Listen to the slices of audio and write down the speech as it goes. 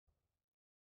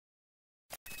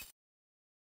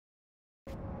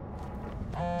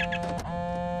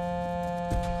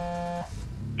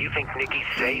You think Nikki's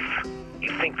safe?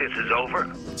 You think this is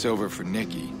over? It's over for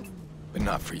Nikki, but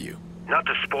not for you. Not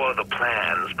to spoil the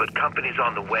plans, but company's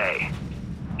on the way.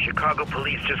 Chicago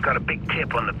police just got a big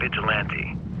tip on the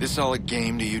vigilante. This all a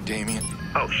game to you, Damien?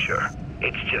 Oh, sure.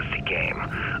 It's just a game.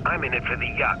 I'm in it for the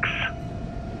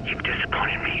yucks. You've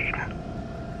disappointed me,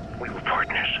 Aiden. We were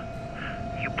partners.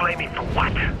 You blame me for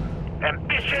what?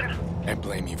 Ambition? I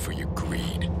blame you for your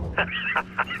greed.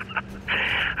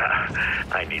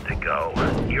 I need to go.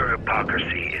 Your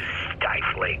hypocrisy is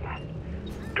stifling.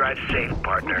 Drive safe,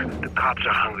 partner. The cops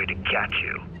are hungry to catch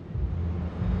you.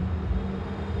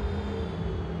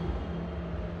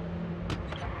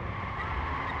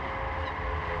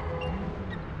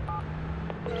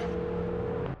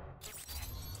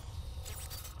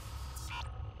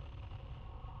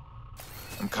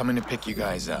 I'm coming to pick you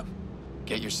guys up.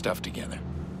 Get your stuff together.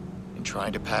 And try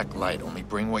to pack light, only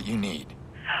bring what you need.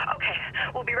 Okay,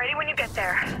 we'll be ready when you get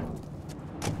there.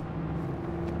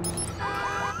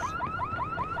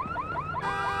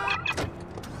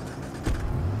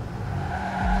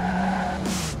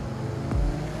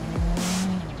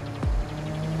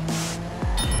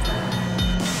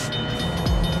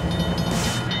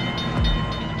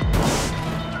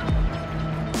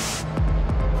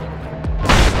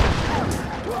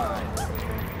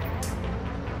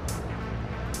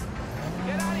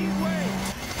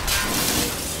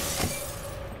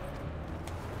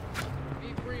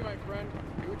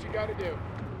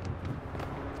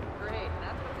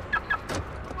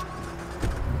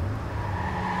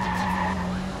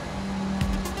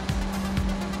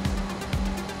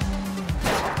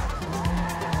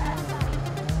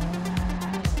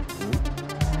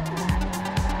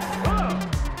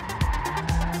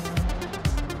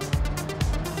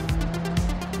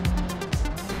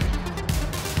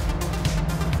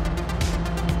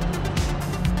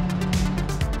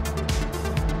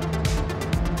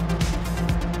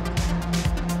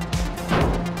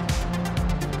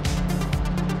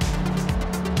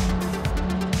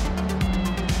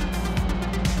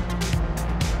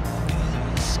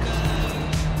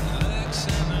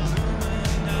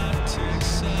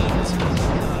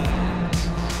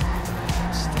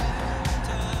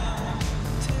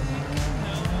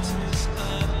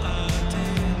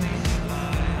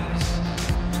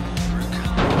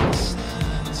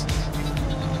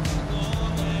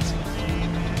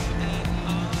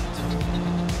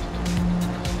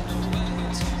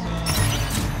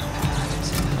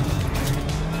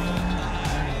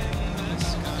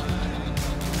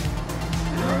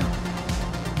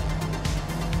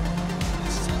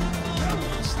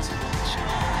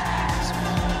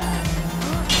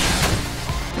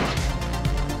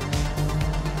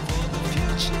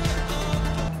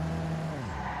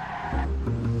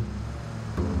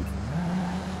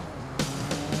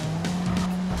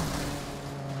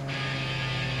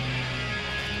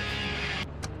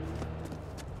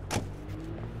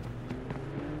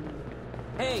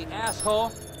 Hey,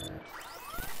 asshole!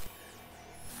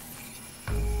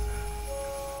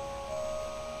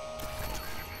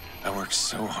 I worked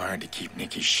so hard to keep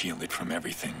Nikki shielded from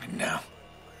everything, and now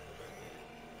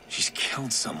she's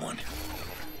killed someone.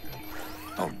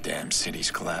 Oh, damn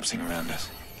city's collapsing around us.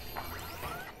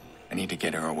 I need to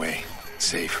get her away,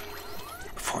 safe,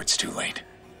 before it's too late.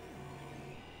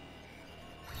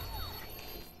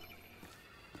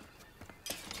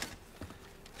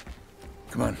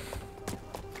 Come on.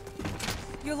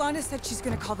 Yolanda said she's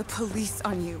gonna call the police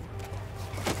on you.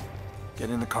 Get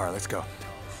in the car, let's go.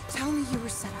 Tell me you were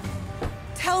set up.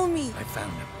 Tell me! I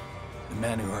found him. The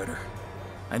man who hurt her.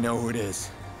 I know who it is.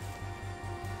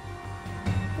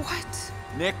 What?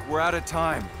 Nick, we're out of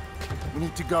time. We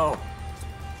need to go.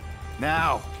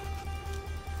 Now.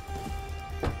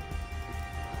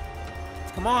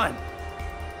 Come on.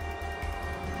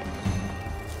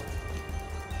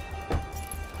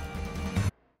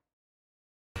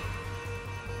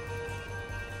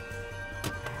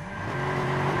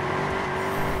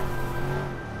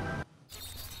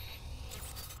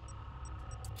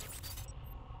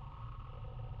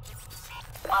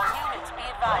 All units, be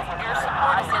advised, air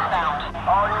support is inbound.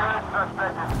 All units,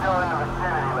 suspect is still in the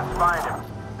vicinity. Let's find him.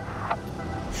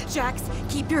 Jax,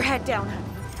 keep your head down.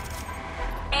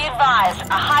 Be advised,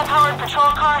 a high-powered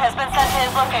patrol car has been sent to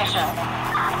his location.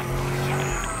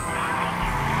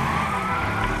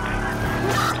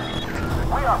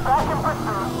 We are back in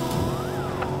pursuit.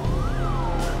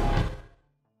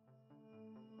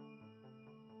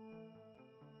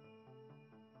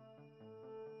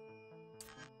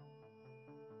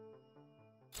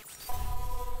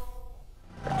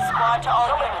 Squad to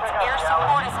all units, air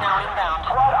support is now inbound.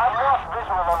 Squad, I've lost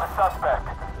visual on the suspect.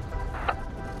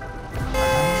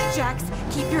 Jax,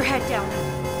 keep your head down.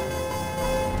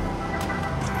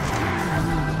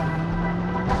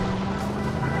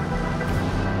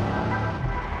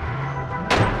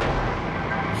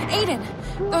 Aiden,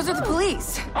 those are the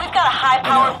police. We've got a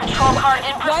high-powered patrol car in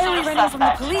pursuit Why are we of running from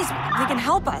the suspect. police? They can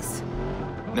help us.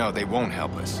 No, they won't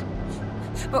help us.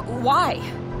 But why?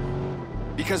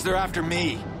 Because they're after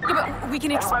me. Yeah, but we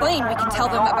can explain. We can tell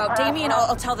them about Damien.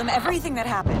 I'll tell them everything that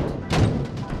happened.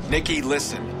 Nikki,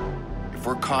 listen. If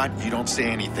we're caught, you don't say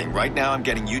anything. Right now, I'm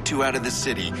getting you two out of the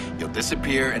city. You'll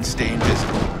disappear and stay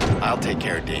invisible. I'll take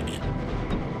care of Damien.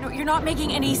 No, you're not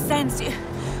making any sense.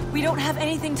 We don't have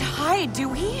anything to hide, do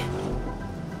we?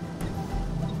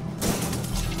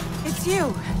 It's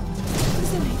you,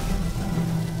 isn't it?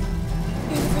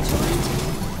 You're the vigilante.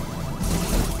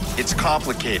 It's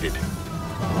complicated.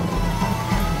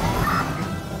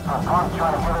 Tom's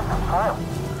trying to give us some slip.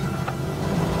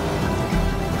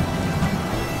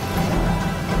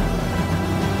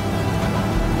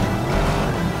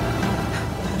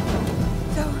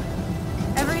 So,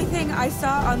 everything I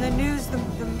saw on the news,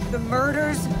 the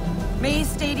murders, Mays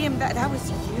Stadium, that was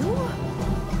you?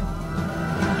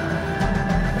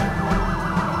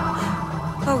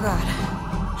 Oh,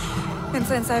 God. And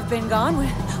since I've been gone,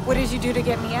 what did you do to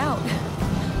get me out?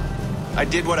 I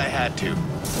did what I had to.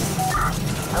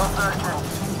 No searching.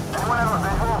 Anyone have a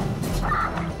visual?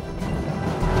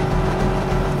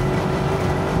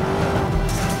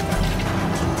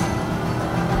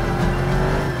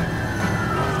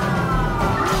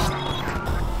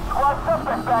 Squad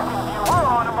suspect back in view. We're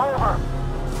on him, over.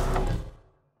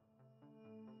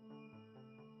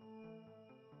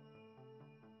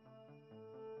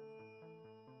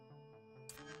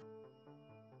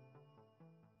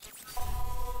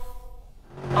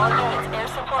 All units, air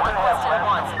support requested at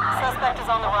once. Suspect is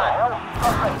on the run.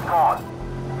 Suspect's gone.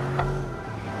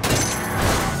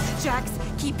 Jax,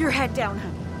 keep your head down,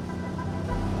 honey.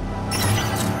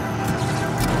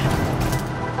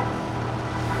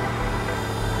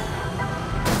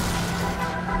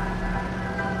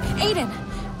 Aiden,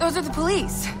 those are the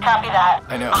police. Copy that.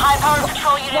 I know. A high-powered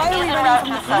patrol unit Why is are we en running route from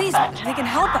to the the police? suspect. They can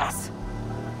help us.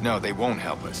 No, they won't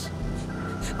help us.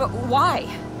 But why?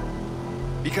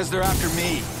 Because they're after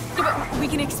me. Yeah, but we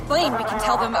can explain. We can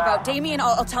tell them about Damien.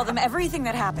 I'll tell them everything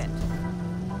that happened.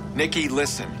 Nikki,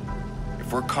 listen.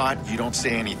 If we're caught, you don't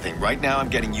say anything. Right now, I'm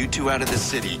getting you two out of the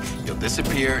city. You'll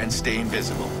disappear and stay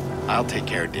invisible. I'll take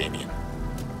care of Damien.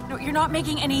 No, you're not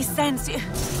making any sense.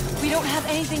 We don't have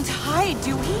anything to hide,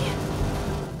 do we?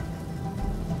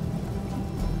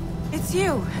 It's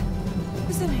you,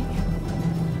 isn't it?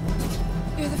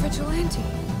 You're the vigilante.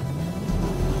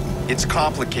 It's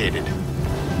complicated.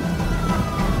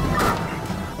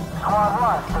 Squad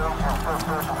 1, still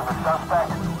searching for the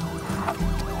suspect.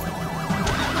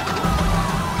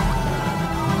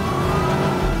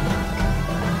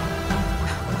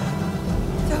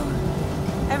 So,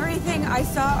 everything I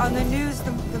saw on the news,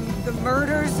 the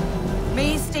murders,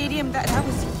 Mays Stadium, that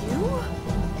was you?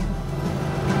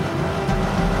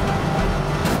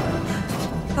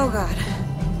 Oh, God.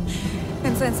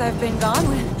 And since I've been gone,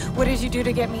 what did you do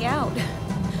to get me out?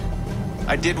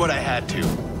 I did what I had to.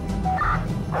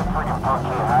 That friggin' punk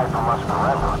can't hide from us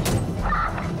forever.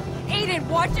 Aiden,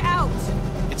 watch out!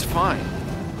 It's fine.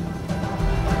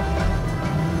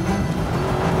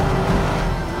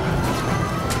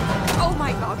 Oh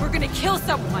my God, we're gonna kill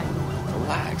someone!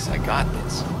 Relax, I got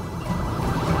this.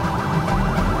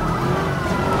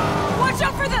 Watch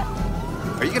out for the...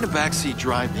 Are you gonna backseat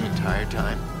drive the entire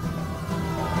time?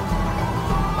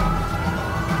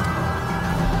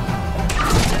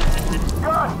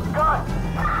 Gun! Gun!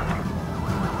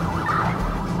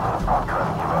 I'm trying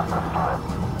to give us the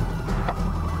slip.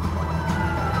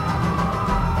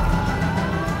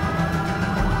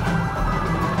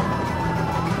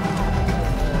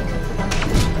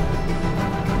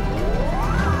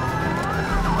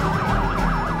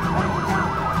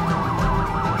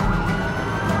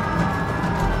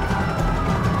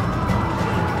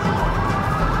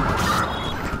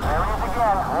 There he is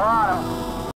again. We're on him.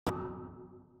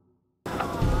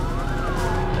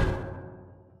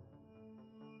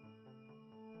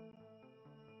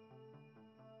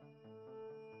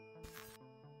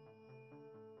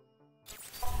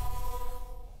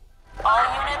 All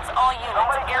units,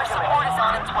 air support is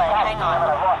on its way. Hang on. I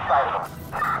lost sight of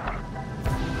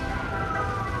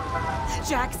him.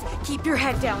 Jax, keep your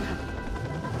head down, honey.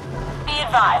 Be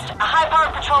advised, a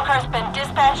high-powered patrol car has been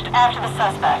dispatched after the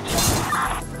suspect.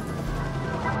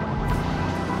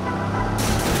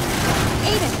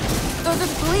 Aiden, those are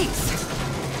the police.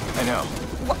 I know.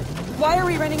 Why are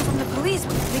we running from the police?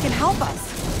 They can help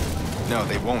us. No,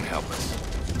 they won't help us.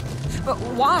 But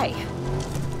why?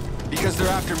 Because they're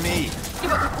after me.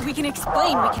 Yeah, but we can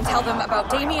explain. We can tell them about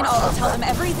Damien. I'll tell them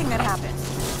everything that happened.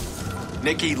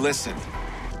 Nikki, listen.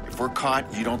 If we're caught,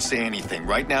 you don't say anything.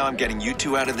 Right now, I'm getting you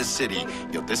two out of the city.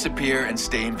 You'll disappear and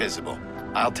stay invisible.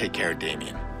 I'll take care of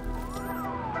Damien.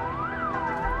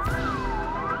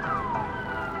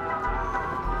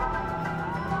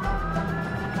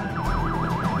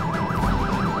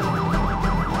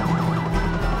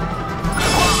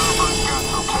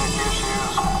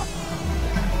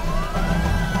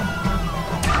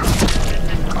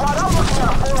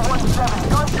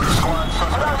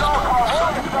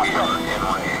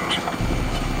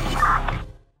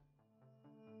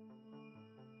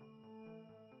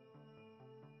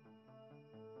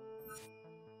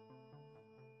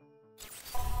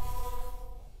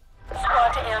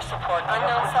 Squad to air support.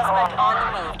 Unknown suspect on the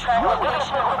move. Track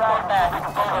location and report back.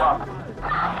 Over.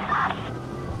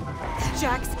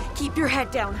 Jax, keep your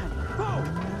head down, honey.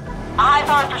 A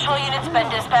high-powered patrol unit's been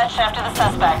dispatched after the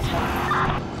suspect.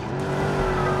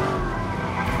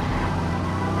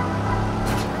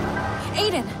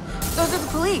 Aiden, those are the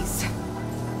police.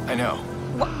 I know.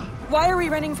 Why are we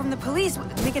running from the police?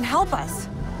 They can help us.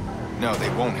 No, they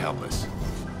won't help us.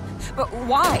 But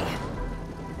why?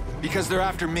 Because they're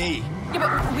after me.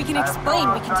 Yeah, but we can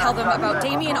explain. We can tell them about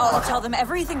Damien. I'll tell them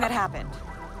everything that happened.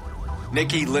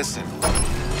 Nikki, listen.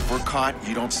 If we're caught,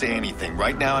 you don't say anything.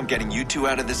 Right now, I'm getting you two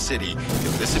out of the city.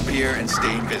 You'll disappear and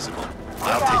stay invisible.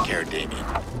 I'll take care of Damien.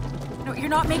 No, you're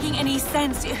not making any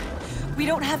sense. We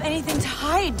don't have anything to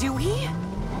hide, do we?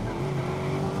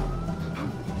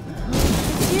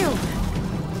 It's you,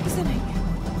 isn't it?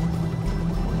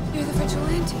 You're the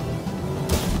vigilante.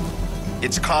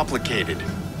 It's complicated.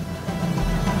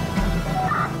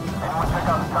 Anyone check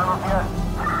out the tunnels yet?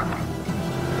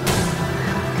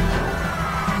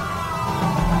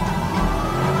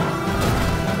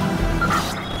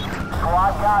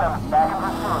 Squad got him. Back in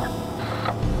pursuit.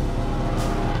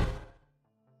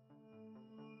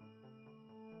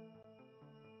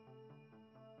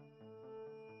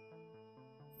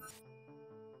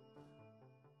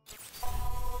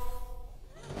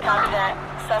 Copy that.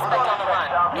 Suspect on the run.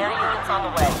 Air units on the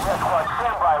way. Squad,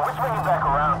 stand by. Which way you back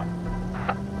around?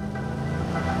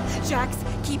 Jax,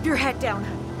 keep your head down,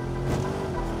 honey.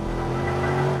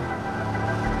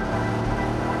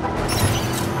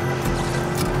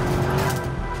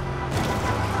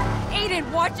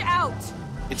 Aiden, watch out!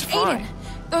 It's fine. Aiden,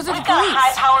 those are the We've got a police.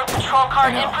 high-powered patrol car I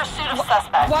in know. pursuit of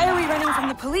suspect. Why are we running from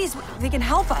the police? They can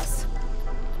help us.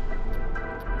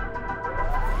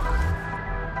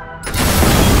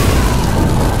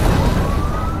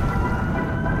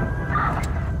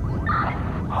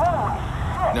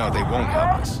 No, they won't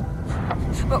help us.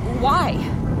 But why?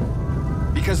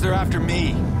 Because they're after me.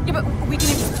 Yeah, but we can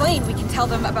explain. We can tell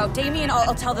them about Damien.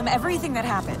 I'll tell them everything that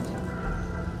happened.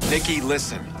 Nikki,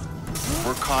 listen. If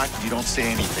we're caught, you don't say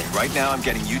anything. Right now, I'm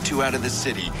getting you two out of the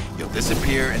city. You'll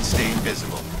disappear and stay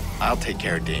invisible. I'll take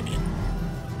care of Damien.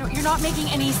 No, you're not making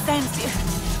any sense.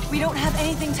 We don't have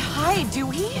anything to hide, do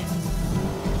we?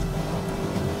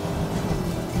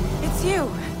 It's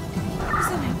you,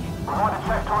 isn't it? We're going to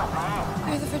check towards the east.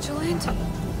 You're the vigilante.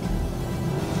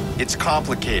 It's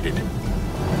complicated.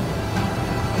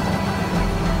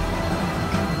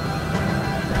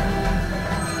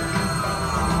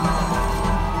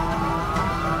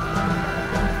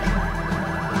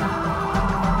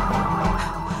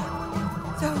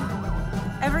 So,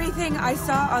 everything I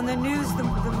saw on the news,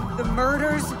 the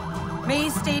murders,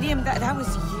 Mays Stadium, that was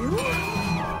you?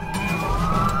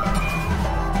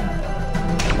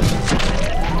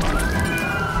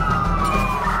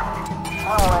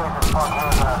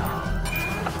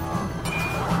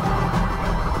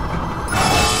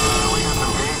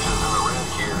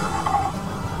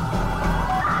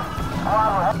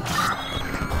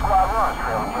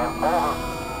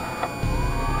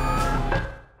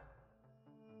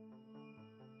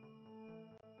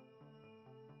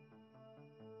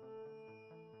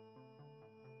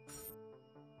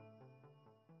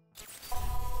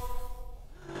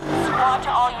 Squad to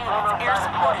all units. Air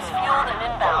support is fueled and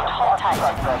inbound. Hold tight.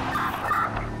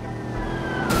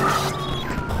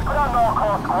 Put on all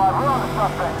call, squad. We're on the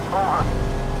suspect. Over.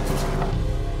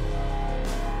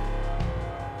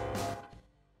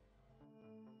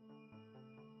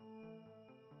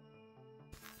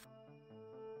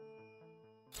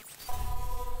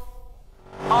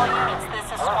 All units, this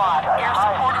is squad. Air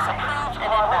support is approved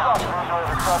and inbound. Visual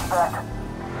the suspect.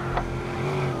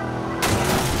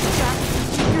 Jack,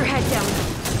 keep your head down.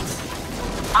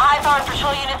 A high-powered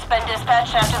patrol unit's been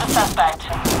dispatched after the suspect.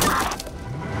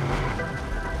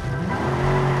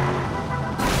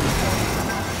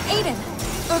 Aiden,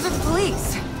 those those are the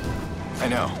police. I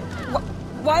know.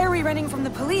 Why are we running from the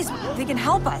police? They can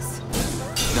help us.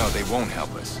 No, they won't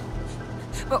help us.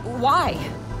 But why?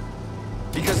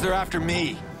 Because they're after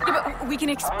me. Yeah, but we can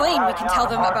explain. We can tell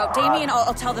them about Damien.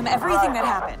 I'll tell them everything that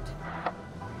happened.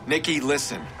 Nikki,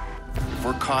 listen. If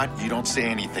we're caught, you don't say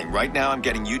anything. Right now, I'm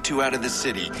getting you two out of the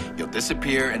city. You'll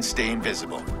disappear and stay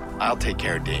invisible. I'll take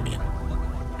care of Damien.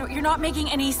 No, you're not making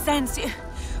any sense.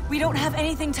 We don't have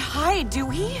anything to hide, do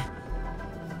we?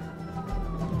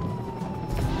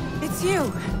 It's you.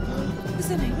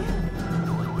 Listening.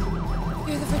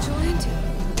 You're the vigilante.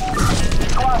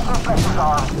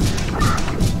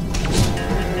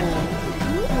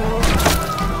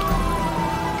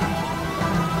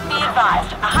 Be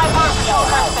advised, a high-powered patrol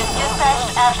car has been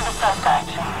dispatched after the suspect.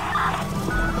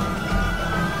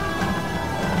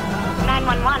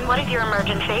 911, what is your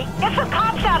emergency? Get some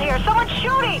cops out here! Someone's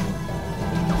shooting!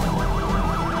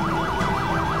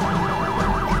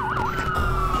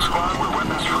 Squad, we're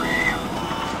weapons free.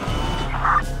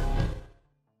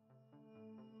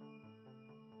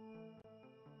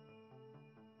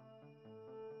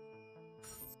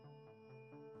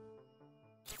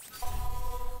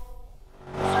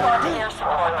 Squad to air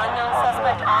support. Unknown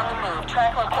suspect on the move.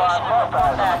 Track location and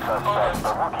report back. Over.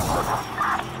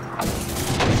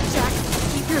 Jack,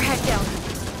 keep your head down.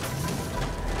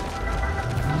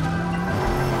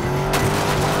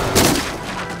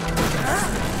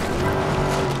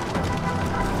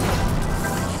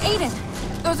 Aiden,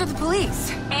 those are the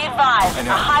police. Be advised, I a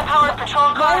know. high-powered patrol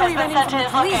Why car are has we been running sent from to the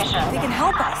his police? location. They can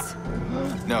help us.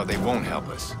 No, they won't help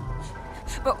us.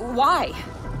 But why?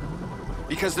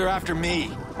 Because they're after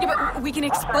me. Yeah, but we can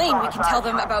explain. We can tell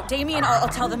them about Damien. I'll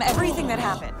tell them everything that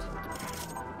happened.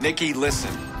 Nikki,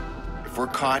 listen. If we're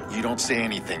caught, you don't say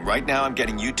anything. Right now, I'm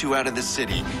getting you two out of the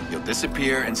city. You'll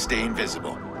disappear and stay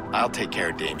invisible. I'll take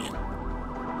care of Damien.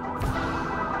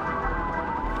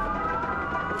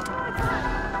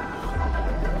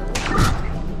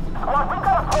 Squad, we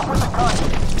got a pump with the gun.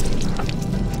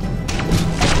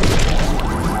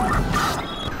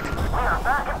 We are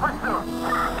back in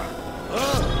pursuit.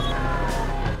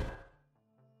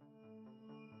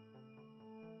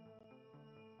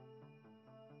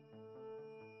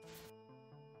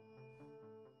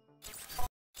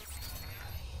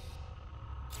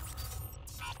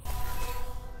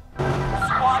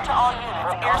 Squad to all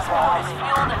units. Air support is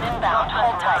fueled and inbound.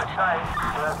 Hold tight.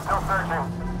 Still searching.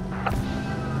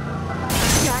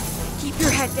 Jack, keep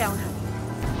your head down.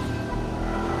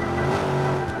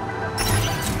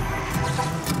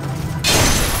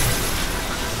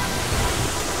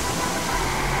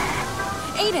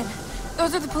 Aiden,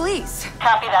 those are the police.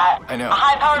 Copy that. I know. A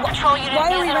high-powered patrol unit Why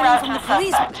is are we en running route from to the the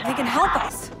police? suspect. They can help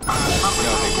us.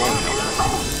 No, they won't help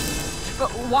us. But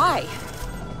why?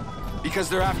 Because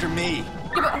they're after me.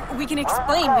 Yeah, but we can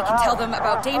explain. We can tell them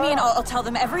about Damien. I'll tell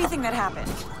them everything that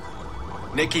happened.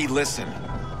 Nikki, listen.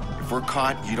 If we're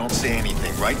caught, you don't say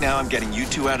anything. Right now, I'm getting you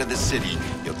two out of the city.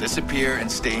 You'll disappear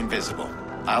and stay invisible.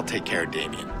 I'll take care of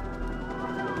Damien.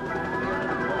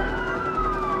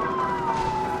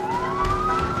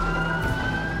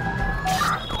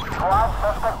 Squad,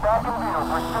 suspect back in view.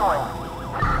 Pursuing.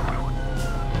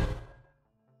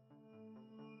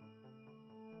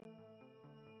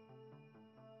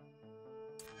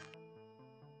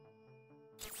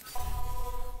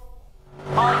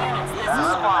 All units, this is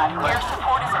squad. Air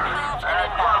support is approved and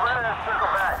inbound. We're gonna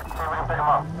circle back. See if we can pick him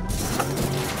up.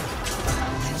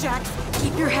 Jack,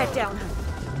 keep your head down.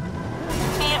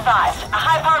 Be advised, a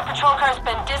high-powered patrol car has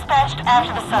been dispatched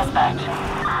after the suspect.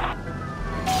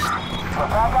 We're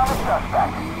back on the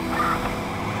suspect.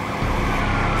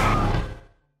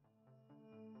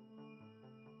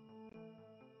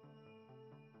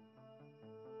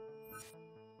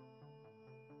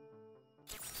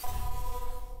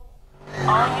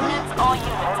 All units,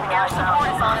 air support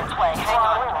is on its way. Hang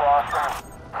on. We lost him.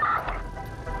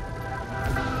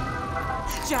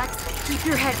 Jack, keep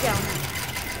your head down.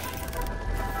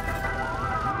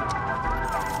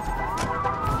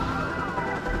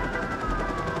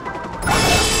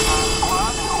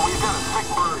 Squad, we've got a sick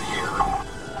bird here.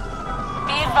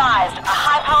 Be advised, a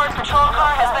high-powered patrol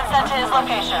car has been sent to his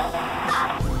location.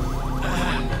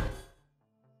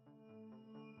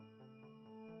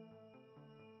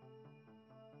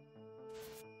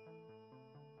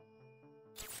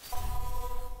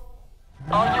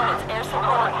 All units, air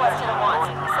support requested at once.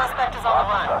 Suspect is on the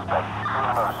run. Suspect.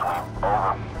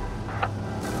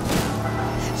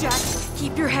 Jack,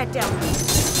 keep your head down.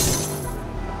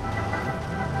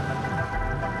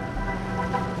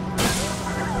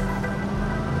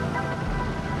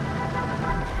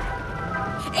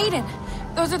 Aiden,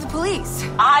 those are the police. A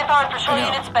high-powered patrol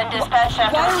unit's been dispatched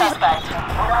after the suspect. We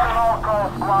got an all call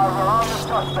squad. We're on the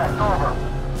suspect. Over.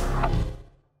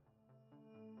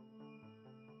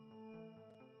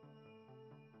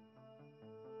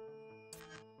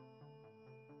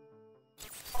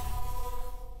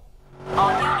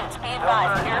 All units, be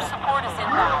advised, air support is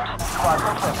inbound. Squad,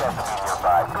 looks like that's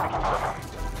nearby. Good to keep looking.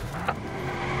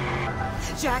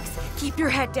 Jax, keep your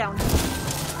head down.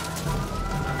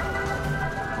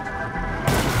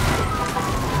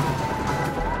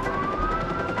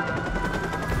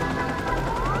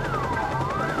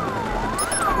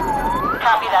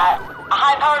 Copy that. A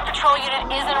high-powered patrol unit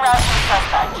is en route to the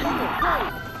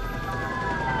suspect.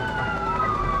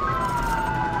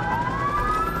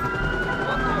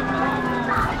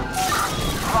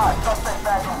 Squad, suspect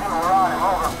back in view. We're on him.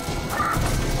 Over.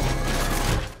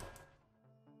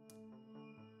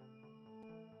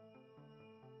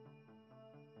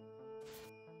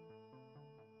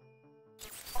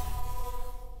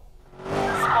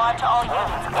 Squad to all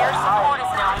units, air support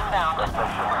is now inbound. Make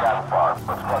sure we got him far.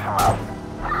 Let's flush him out.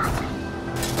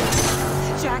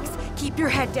 Jax, keep your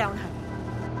head down, honey.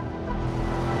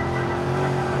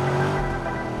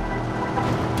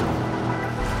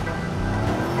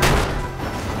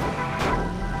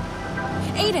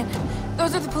 Aiden,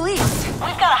 those are the police. We've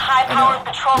got a high-powered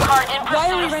patrol car in pursuit Why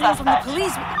are we of running from the suspect.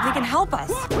 police? They can help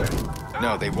us.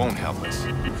 No, they won't help us.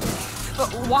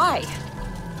 But why?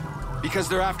 Because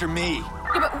they're after me.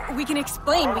 Yeah, but we can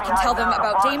explain. We can tell them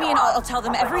about Damien. I'll tell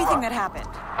them everything that happened.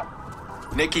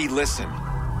 Nikki, listen.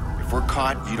 If we're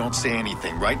caught, you don't say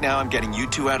anything. Right now, I'm getting you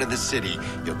two out of the city.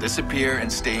 You'll disappear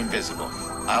and stay invisible.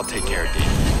 I'll take care of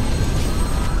Damien.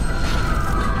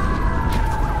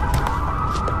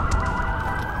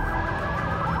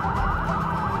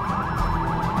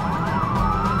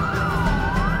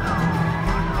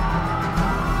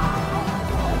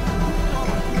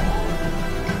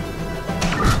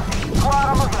 Squad,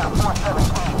 I'm looking at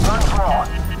 417. Guns drawn.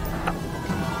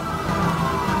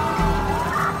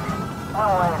 No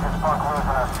way is this punk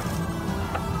losing us.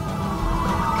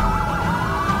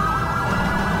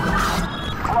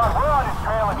 Squad, we're on his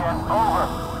trail again. Over.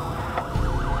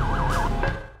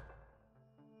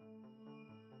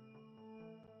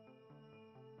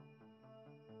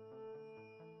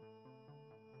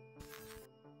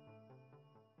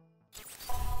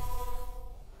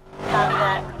 Copy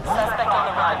that. Suspect on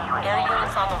the run. Air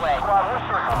units on the way. Squad, we're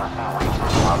circling the scene.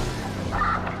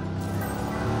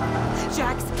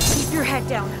 Jax, keep your head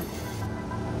down, honey.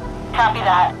 Copy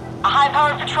that. A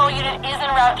high-powered patrol unit is en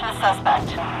route to the suspect.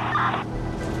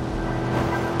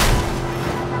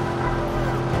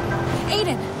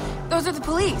 Aiden, those are the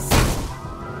police.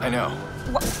 I know.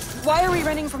 Why are we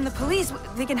running from the police?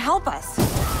 They can help us.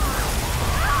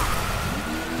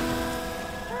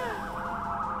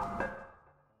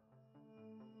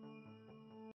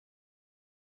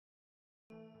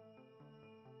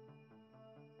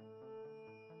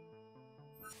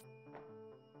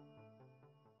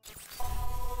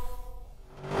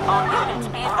 All units,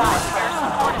 be advised, air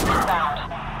support is inbound.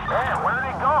 Man, where did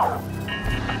he go?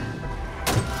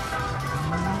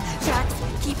 Jax,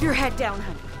 keep your head down,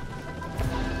 honey.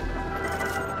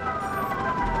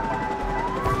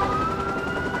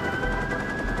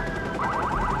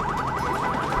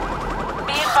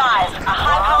 Be advised, a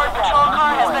high-powered patrol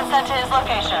car has been sent to his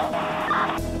location.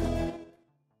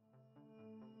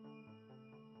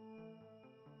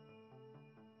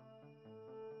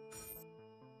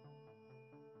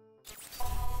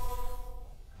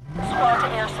 Squad to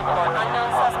air support.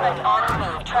 Unknown suspect on the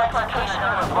move. Track location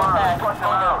and report back.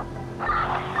 Over.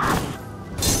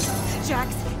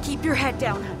 Jax, keep your head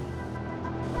down, honey.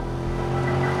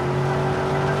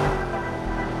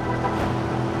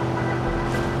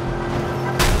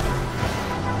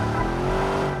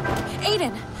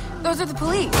 Aiden, those are the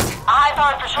police. A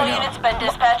high-powered patrol unit's been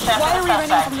dispatched after Why the are we running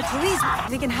suspect. from the police?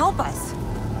 They can help us.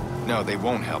 No, they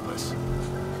won't help us.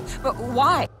 But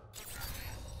why?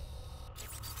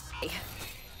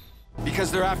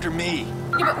 Because they're after me.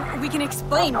 Yeah, but we can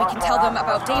explain. We can tell them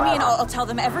about Damien. I'll tell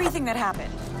them everything that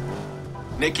happened.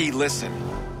 Nikki, listen.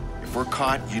 If we're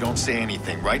caught, you don't say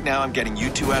anything. Right now, I'm getting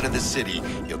you two out of the city.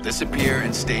 You'll disappear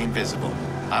and stay invisible.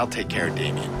 I'll take care of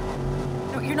Damien.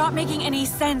 No, you're not making any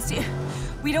sense.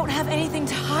 We don't have anything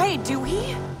to hide, do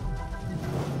we?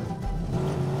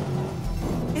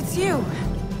 It's you,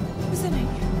 isn't it?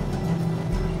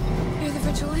 You're the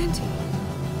vigilante.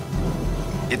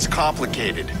 It's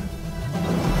complicated.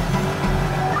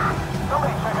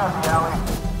 Somebody check out the alley.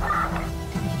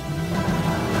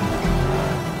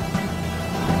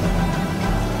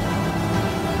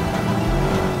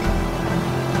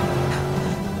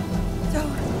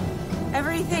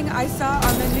 everything I saw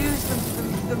on the news,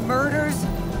 the murders,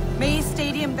 Maze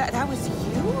Stadium, that was you?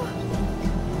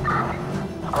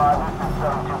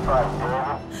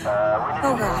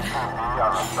 Oh, God.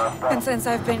 And since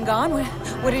I've been gone,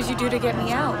 what did you do to get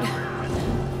me out?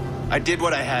 I did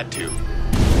what I had to.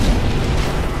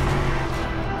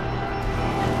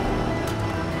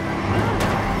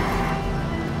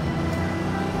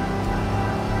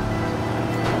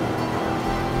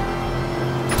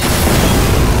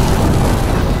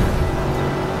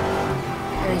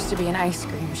 There used to be an ice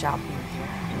cream shop near here.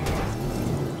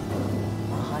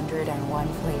 101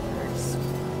 flavors.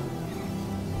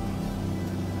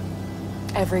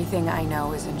 Everything I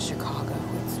know is in Chicago.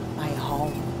 It's my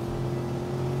home.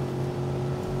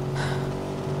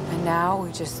 And now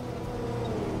we just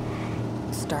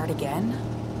start again?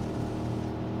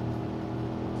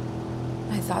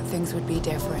 I thought things would be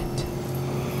different.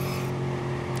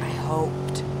 I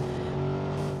hoped.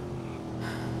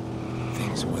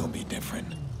 Things will be different.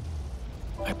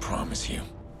 I promise you.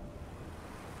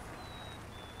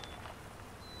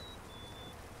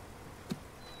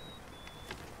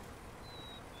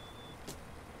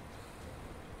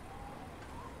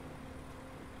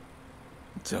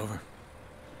 It's over.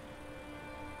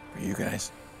 For you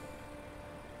guys.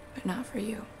 But not for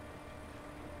you.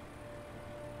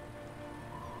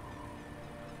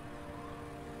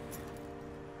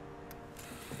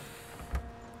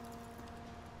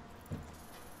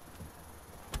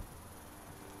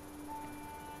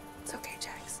 It's okay,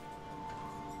 Jax.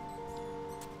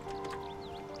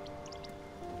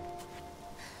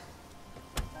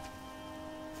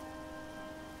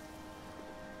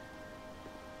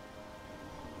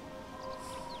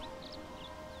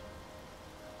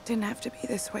 Didn't have to be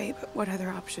this way, but what other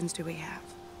options do we have?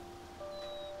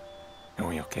 Are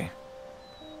we okay?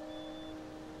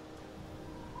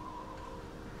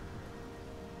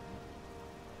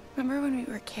 Remember when we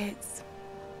were kids?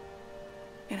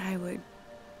 And I would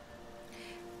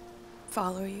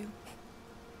follow you,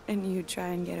 and you'd try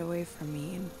and get away from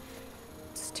me, and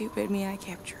stupid me, I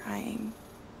kept trying.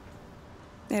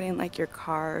 I didn't like your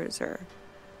cars or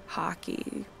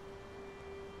hockey,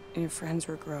 and your friends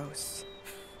were gross.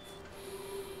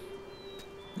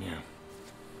 Yeah.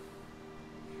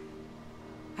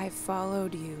 I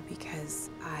followed you because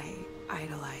I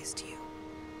idolized you.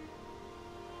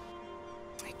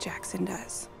 Like Jackson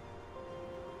does.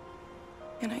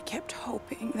 And I kept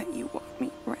hoping that you want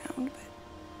me around,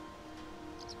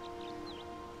 but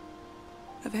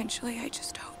eventually I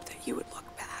just hoped that you would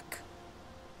look back.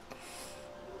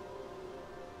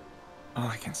 All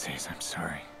I can say is I'm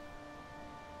sorry.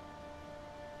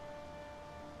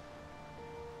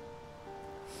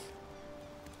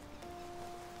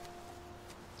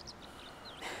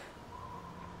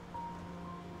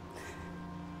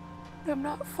 I'm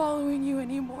not following you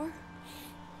anymore.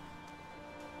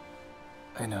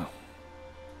 I know.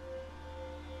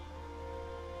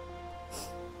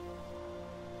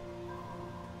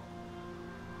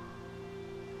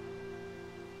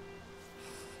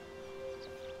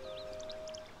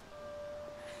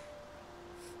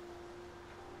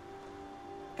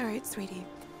 All right, sweetie.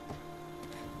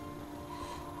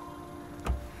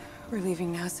 We're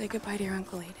leaving now. Say goodbye to your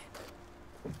Uncle Aiden.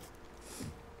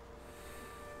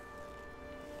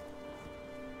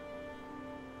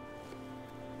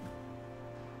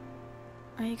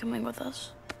 Are you coming with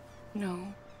us?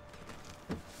 No.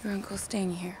 Your uncle's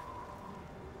staying here.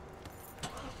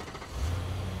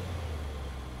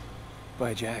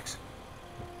 Bye, Jax.